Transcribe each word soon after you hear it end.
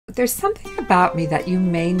There's something about me that you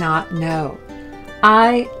may not know.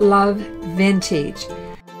 I love vintage.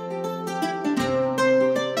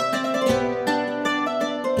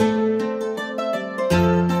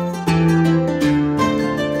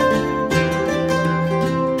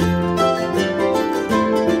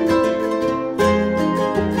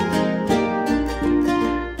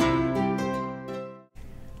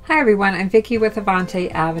 Hi everyone, I'm Vicki with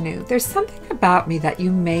Avante Avenue. There's something about me that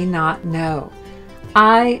you may not know.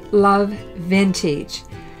 I love vintage.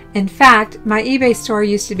 In fact, my eBay store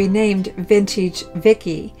used to be named Vintage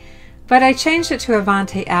Vicki, but I changed it to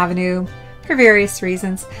Avante Avenue for various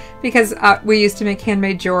reasons, because we used to make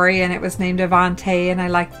handmade jewelry and it was named Avante, and I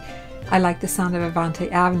like the sound of Avante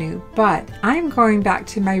Avenue. But I'm going back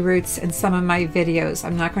to my roots in some of my videos.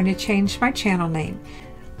 I'm not going to change my channel name.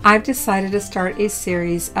 I've decided to start a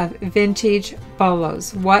series of vintage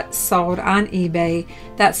bolos, what sold on eBay,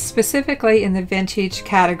 that's specifically in the vintage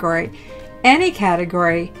category. Any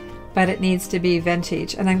category, but it needs to be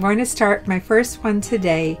vintage. And I'm going to start my first one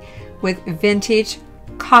today with vintage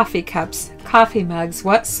coffee cups, coffee mugs,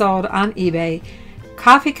 what sold on eBay.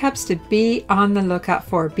 Coffee cups to be on the lookout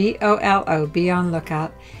for, B-O-L-O, be on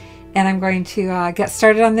lookout. And I'm going to get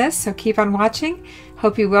started on this, so keep on watching.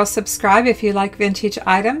 Hope you will subscribe if you like vintage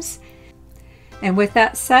items. And with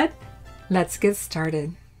that said, let's get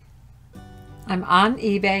started. I'm on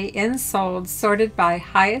eBay in sold, sorted by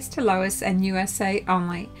highest to lowest and USA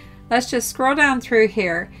only. Let's just scroll down through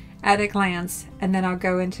here at a glance, and then I'll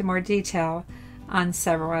go into more detail on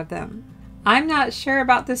several of them. I'm not sure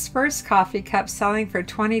about this first coffee cup selling for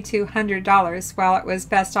 $2,200 while it was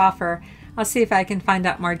best offer. I'll see if I can find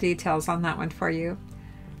out more details on that one for you.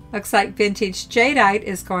 Looks like vintage jadeite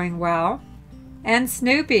is going well. And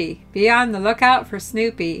Snoopy. Be on the lookout for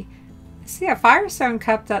Snoopy. I see a Firestone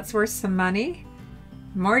cup that's worth some money.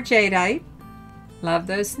 More jadeite. Love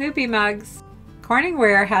those Snoopy mugs.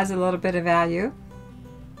 Corningware has a little bit of value.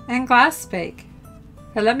 And glass spake.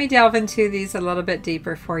 But let me delve into these a little bit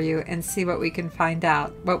deeper for you and see what we can find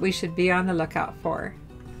out, what we should be on the lookout for.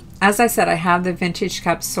 As I said, I have the vintage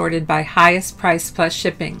cups sorted by highest price plus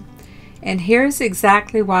shipping. And here's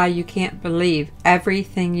exactly why you can't believe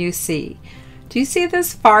everything you see. Do you see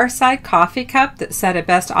this Far Side coffee cup that said a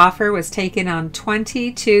best offer was taken on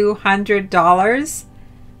 $2,200?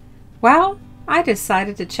 Well, I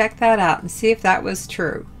decided to check that out and see if that was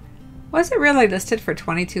true. Was it really listed for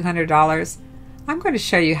 $2,200? I'm going to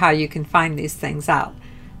show you how you can find these things out.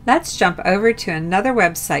 Let's jump over to another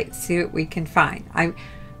website, see what we can find.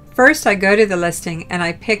 First, I go to the listing and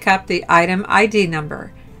I pick up the item ID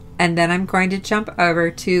number. And then I'm going to jump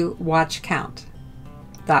over to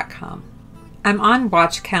watchcount.com. I'm on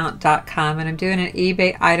watchcount.com and I'm doing an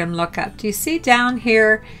eBay item lookup. Do you see down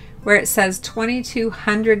here where it says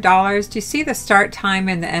 $2,200? Do you see the start time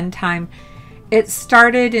and the end time? It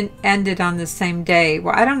started and ended on the same day.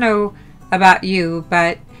 Well, I don't know about you,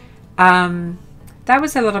 but that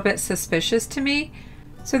was a little bit suspicious to me.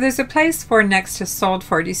 So there's a place for next to sold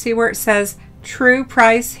for. Do you see where it says true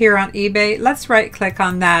price here on eBay? Let's right click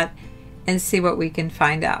on that and see what we can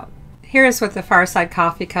find out. Here's what the Far Side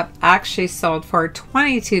coffee cup actually sold for,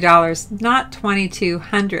 $22, not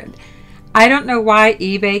 $2,200. I don't know why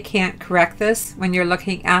eBay can't correct this when you're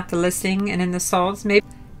looking at the listing and in the solds.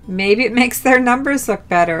 Maybe it makes their numbers look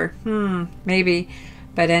better. Maybe.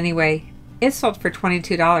 But anyway, it sold for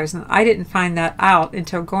 $22 and I didn't find that out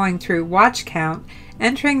until going through watch count,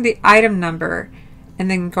 entering the item number, and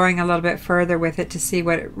then going a little bit further with it to see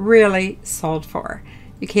what it really sold for.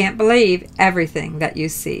 You can't believe everything that you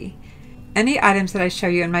see. Any items that I show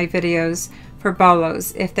you in my videos for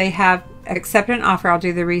bolos, if they have accepted an offer, I'll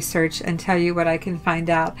do the research and tell you what I can find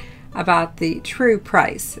out about the true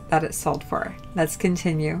price that it sold for. Let's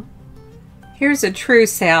continue. Here's a true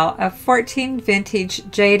sale of 14 vintage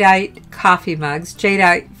jadeite coffee mugs,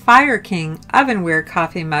 jadeite Fire King ovenware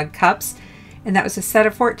coffee mug cups. And that was a set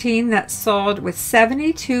of 14 that sold with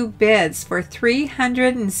 72 bids for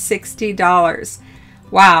 $360.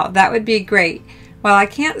 Wow, that would be great. Well, I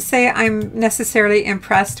can't say I'm necessarily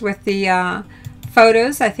impressed with the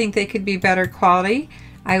photos. I think they could be better quality.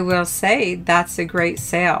 I will say that's a great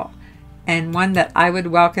sale and one that I would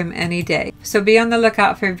welcome any day. So be on the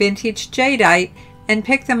lookout for vintage jadeite and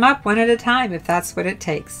pick them up one at a time if that's what it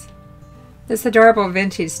takes. This adorable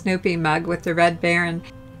vintage Snoopy mug with the Red Baron,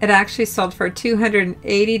 it actually sold for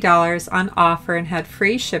 $280 on offer and had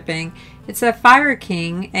free shipping. It's a Fire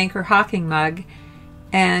King Anchor Hawking mug.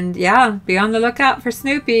 And yeah, be on the lookout for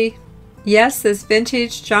Snoopy. Yes, this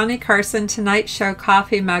vintage Johnny Carson Tonight Show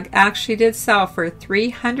coffee mug actually did sell for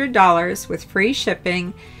 $300 with free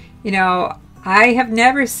shipping. You know, I have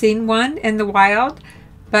never seen one in the wild,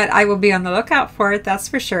 but I will be on the lookout for it, that's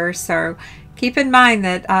for sure. So keep in mind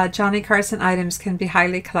that Johnny Carson items can be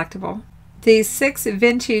highly collectible. These 6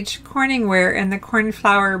 vintage Corningware in the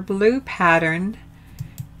cornflower blue pattern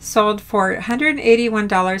sold for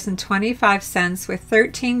 $181.25 with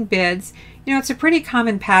 13 bids. You know, it's a pretty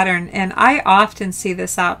common pattern, and I often see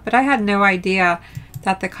this out, but I had no idea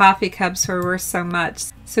that the coffee cups were worth so much.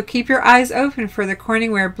 So keep your eyes open for the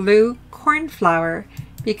Corningware blue cornflower,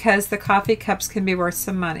 because the coffee cups can be worth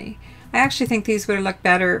some money. I actually think these would look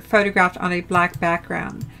better photographed on a black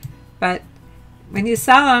background, but when you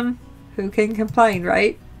sell them, who can complain,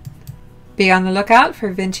 right? Be on the lookout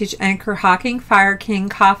for vintage Anchor Hocking Fire King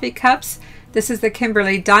coffee cups. This is the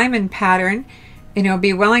Kimberly Diamond pattern, and you'll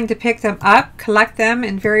be willing to pick them up, collect them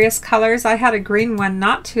in various colors. I had a green one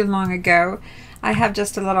not too long ago. I have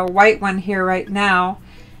just a little white one here right now.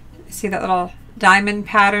 See that little diamond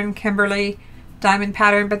pattern, Kimberly diamond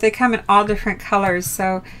pattern, but they come in all different colors.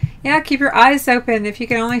 So yeah, keep your eyes open. If you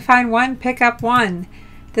can only find one, pick up one.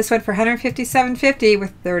 This went for $157.50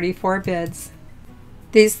 with 34 bids.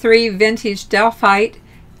 These 3 vintage Delphite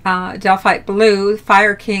Blue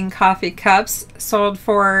Fire King coffee cups sold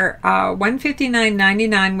for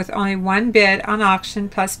 $159.99 with only 1 bid on auction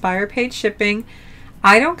plus buyer paid shipping.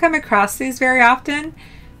 I don't come across these very often,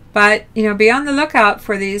 but you know, be on the lookout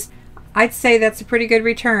for these. I'd say that's a pretty good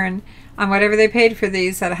return on whatever they paid for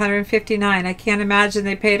these at $159. I can't imagine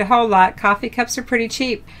they paid a whole lot. Coffee cups are pretty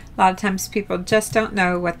cheap. A lot of times people just don't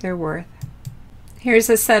know what they're worth. Here's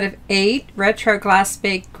a set of 8 retro glass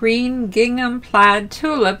baked green gingham plaid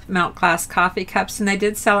tulip milk glass coffee cups, and they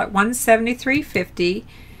did sell at $173.50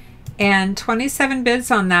 and 27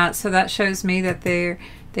 bids on that, so that shows me that they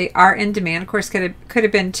are in demand. Of course, could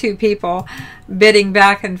have been 2 people bidding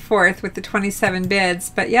back and forth with the 27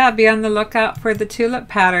 bids, but yeah, be on the lookout for the tulip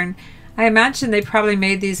pattern. I imagine they probably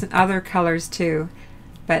made these in other colors too,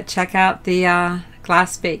 but check out the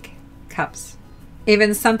glass bake cups.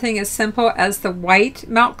 Even something as simple as the white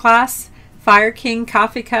milk glass Fire King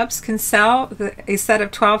coffee cups can sell. A set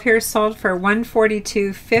of 12 here sold for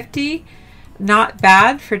 $142.50. Not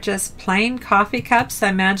bad for just plain coffee cups. I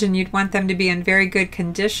imagine you'd want them to be in very good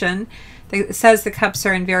condition. It says the cups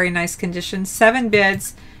are in very nice condition. 7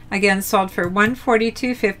 bids, again sold for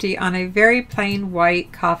 $142.50 on a very plain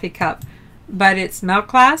white coffee cup. But it's milk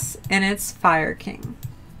glass and it's Fire King.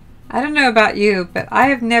 I don't know about you, but I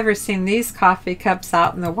have never seen these coffee cups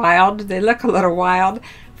out in the wild. They look a little wild.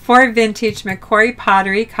 4 vintage McCoy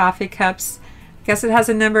Pottery coffee cups. I guess it has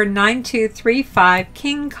a number 9235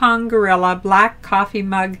 King Kong Gorilla black coffee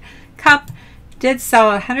mug cup. Did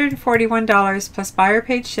sell $141 plus buyer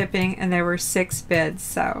paid shipping, and there were 6 bids.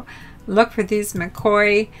 So look for these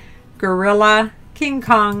McCoy Gorilla King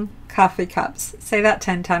Kong coffee cups. Say that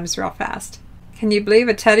 10 times real fast. Can you believe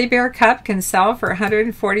a teddy bear cup can sell for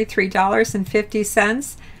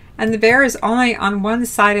 $143.50? And the bear is only on one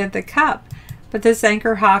side of the cup. But this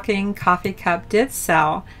Anchor Hocking coffee cup did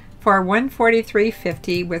sell for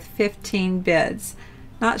 $143.50 with 15 bids.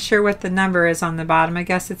 Not sure what the number is on the bottom. I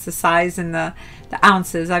guess it's the size and the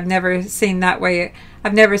ounces. I've never seen that way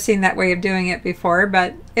of doing it before,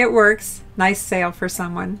 but it works. Nice sale for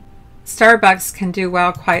someone. Starbucks can do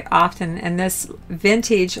well quite often, and this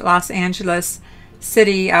vintage Los Angeles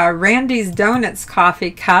City Randy's Donuts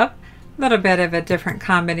coffee cup, a little bit of a different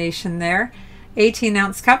combination there.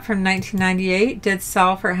 18-ounce cup from 1998 did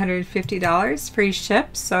sell for $150 free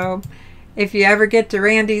ship. So if you ever get to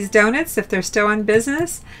Randy's Donuts, if they're still in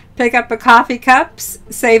business, pick up a coffee cup,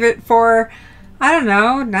 save it for, I don't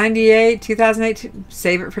know, 98, 2008,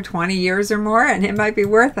 save it for 20 years or more, and it might be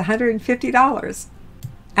worth $150.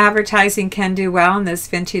 Advertising can do well in this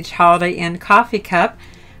vintage Holiday Inn coffee cup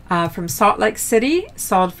from Salt Lake City,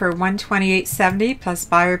 sold for $128.70 plus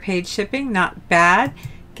buyer paid shipping. Not bad.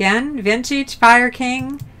 Again, vintage Fire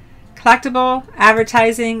King, collectible,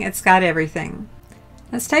 advertising, it's got everything.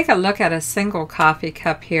 Let's take a look at a single coffee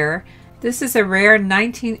cup here. This is a rare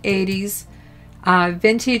 1980s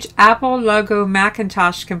vintage Apple logo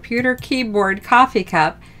Macintosh computer keyboard coffee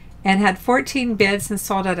cup, and had 14 bids and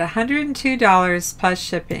sold at $102 plus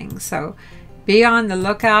shipping. So be on the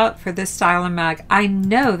lookout for this style of mug. I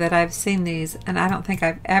know that I've seen these, and I don't think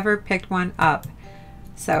I've ever picked one up.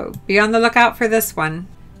 So be on the lookout for this one.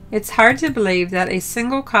 It's hard to believe that a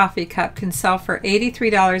single coffee cup can sell for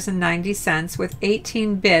 $83.90 with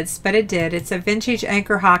 18 bids, but it did. It's a vintage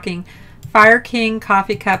Anchor Hocking Fire King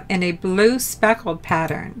coffee cup in a blue speckled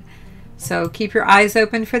pattern. So keep your eyes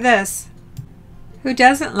open for this. Who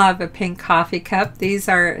doesn't love a pink coffee cup? These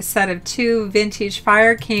are a set of 2 vintage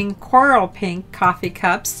Fire King coral pink coffee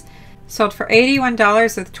cups, Sold for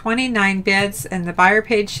 $81 with 29 bids, and the buyer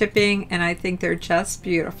paid shipping, and I think they're just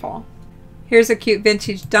beautiful. Here's a cute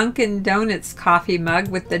vintage Dunkin' Donuts coffee mug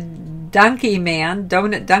with the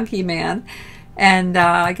Donut Donkey Man. And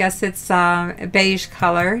I guess it's a beige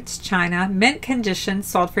color. It's china. Mint condition.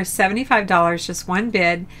 Sold for $75. Just one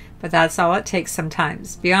bid, but that's all it takes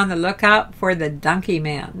sometimes. Be on the lookout for the Donkey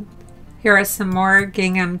Man. Here are some more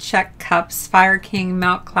gingham check cups. Fire King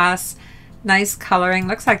Milk Glass. Nice coloring.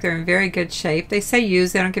 Looks like they're in very good shape. They say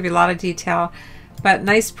used. They don't give you a lot of detail, but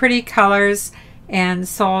nice pretty colors. And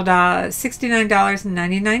sold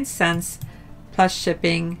 $69.99 plus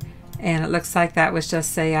shipping. And it looks like that was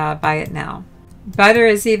just a buy it now. Butter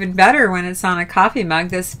is even better when it's on a coffee mug.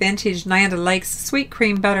 This vintage Land O'Lakes sweet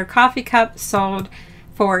cream butter coffee cup sold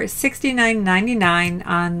for $69.99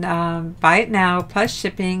 on buy it now plus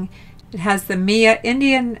shipping. It has the Mia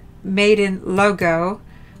Indian Maiden logo.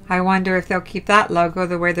 I wonder if they'll keep that logo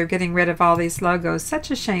the way they're getting rid of all these logos.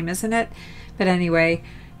 Such a shame, isn't it? But anyway,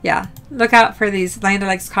 yeah, look out for these Land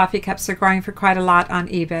O'Lakes coffee cups. They're going for quite a lot on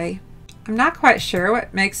eBay. I'm not quite sure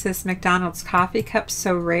what makes this McDonald's coffee cup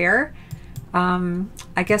so rare. I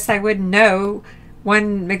guess I wouldn't know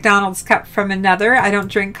one McDonald's cup from another. I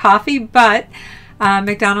don't drink coffee, but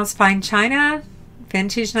McDonald's Fine China,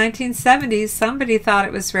 vintage 1970s. Somebody thought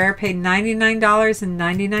it was rare, paid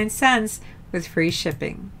 $99.99 with free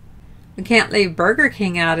shipping. We can't leave Burger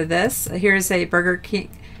King out of this. Here's a Burger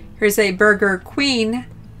Queen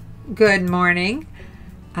Good Morning.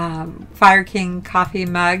 Fire King coffee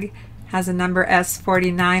mug. Has a number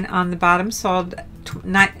S49 on the bottom. Sold for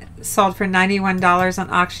 $91 on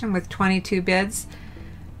auction with 22 bids.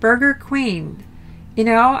 Burger Queen. You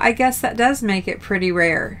know, I guess that does make it pretty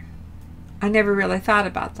rare. I never really thought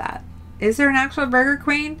about that. Is there an actual Burger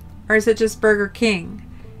Queen? Or is it just Burger King?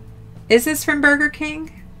 Is this from Burger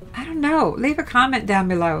King? I don't know. Leave a comment down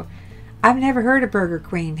below. I've never heard of Burger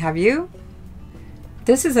Queen. Have you?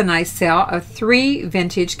 This is a nice sale of 3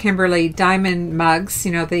 vintage Kimberly diamond mugs,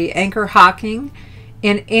 you know, the Anchor Hawking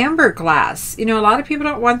in amber glass. You know, a lot of people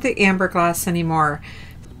don't want the amber glass anymore.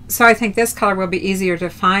 So I think this color will be easier to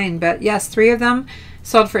find. But yes, 3 of them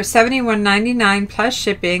sold for $71.99 plus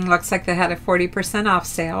shipping. Looks like they had a 40% off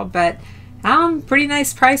sale, but pretty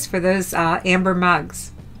nice price for those amber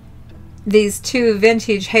mugs. These 2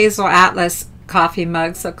 vintage Hazel Atlas coffee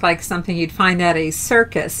mugs look like something you'd find at a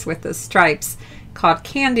circus with the stripes, called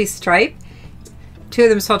Candy Stripe. 2 of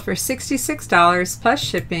them sold for $66 plus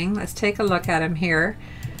shipping. Let's take a look at them here.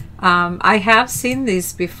 I have seen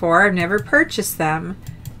these before. I've never purchased them,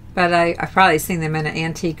 but I've probably seen them in an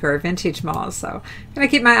antique or a vintage mall, so I'm going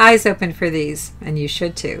to keep my eyes open for these, and you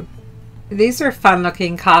should too. These are fun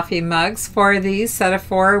looking coffee mugs. 4 of these, set of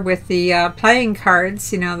 4 with the playing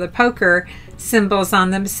cards, you know, the poker symbols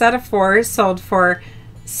on them. Set of 4 sold for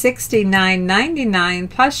 $69.99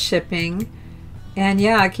 plus shipping. And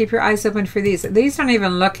yeah, keep your eyes open for these. These don't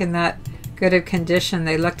even look in that good of condition.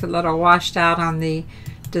 They looked a little washed out on the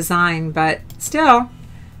design, but still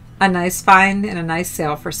a nice find and a nice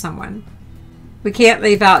sale for someone. We can't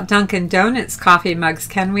leave out Dunkin' Donuts coffee mugs,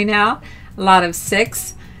 can we now? A lot of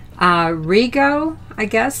 6. Rego, I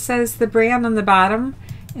guess, says the brand on the bottom,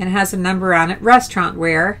 and it has a number on it. Restaurant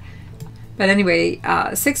wear. But anyway,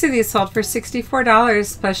 6 of these sold for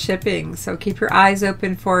 $64 plus shipping. So keep your eyes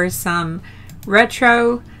open for some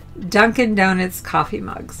retro Dunkin' Donuts coffee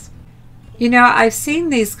mugs. You know, I've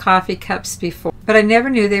seen these coffee cups before, but I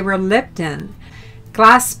never knew they were Lipton.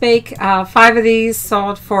 Glass Bake, 5 of these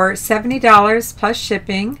sold for $70 plus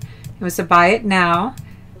shipping. It was a buy it now.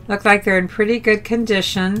 Look like they're in pretty good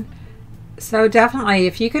condition. So definitely,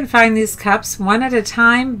 if you can find these cups one at a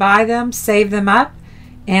time, buy them, save them up,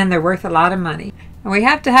 and they're worth a lot of money. And we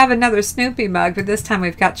have to have another Snoopy mug, but this time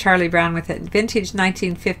we've got Charlie Brown with it. Vintage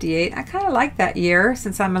 1958. I kind of like that year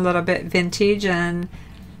since I'm a little bit vintage, and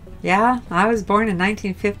yeah, I was born in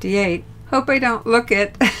 1958. Hope I don't look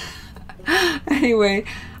it. Anyway,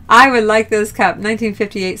 I would like this cup.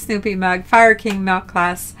 1958 Snoopy mug, Fire King milk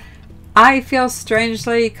glass. I Feel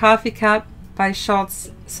Strangely coffee cup by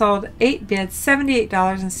Schultz sold 8 bids,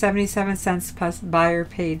 $78.77 plus buyer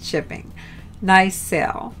paid shipping. Nice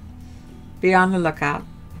sale. Be on the lookout.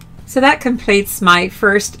 So that completes my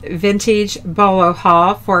first vintage bolo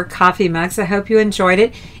haul for coffee mugs. I hope you enjoyed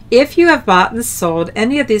it. If you have bought and sold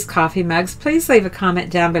any of these coffee mugs, please leave a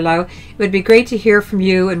comment down below. It would be great to hear from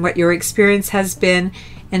you and what your experience has been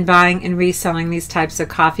in buying and reselling these types of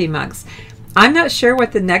coffee mugs. I'm not sure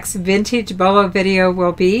what the next vintage bolo video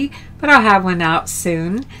will be, but I'll have one out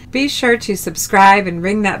soon. Be sure to subscribe and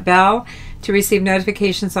ring that bell to receive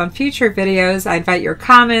notifications on future videos. I invite your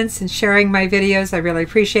comments and sharing my videos. I really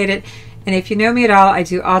appreciate it. And if you know me at all, I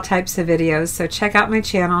do all types of videos, so check out my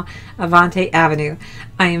channel, Avante Avenue.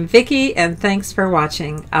 I am Vicki, and thanks for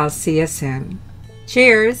watching. I'll see you soon.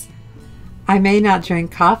 Cheers! I may not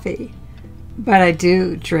drink coffee, but I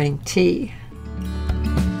do drink tea.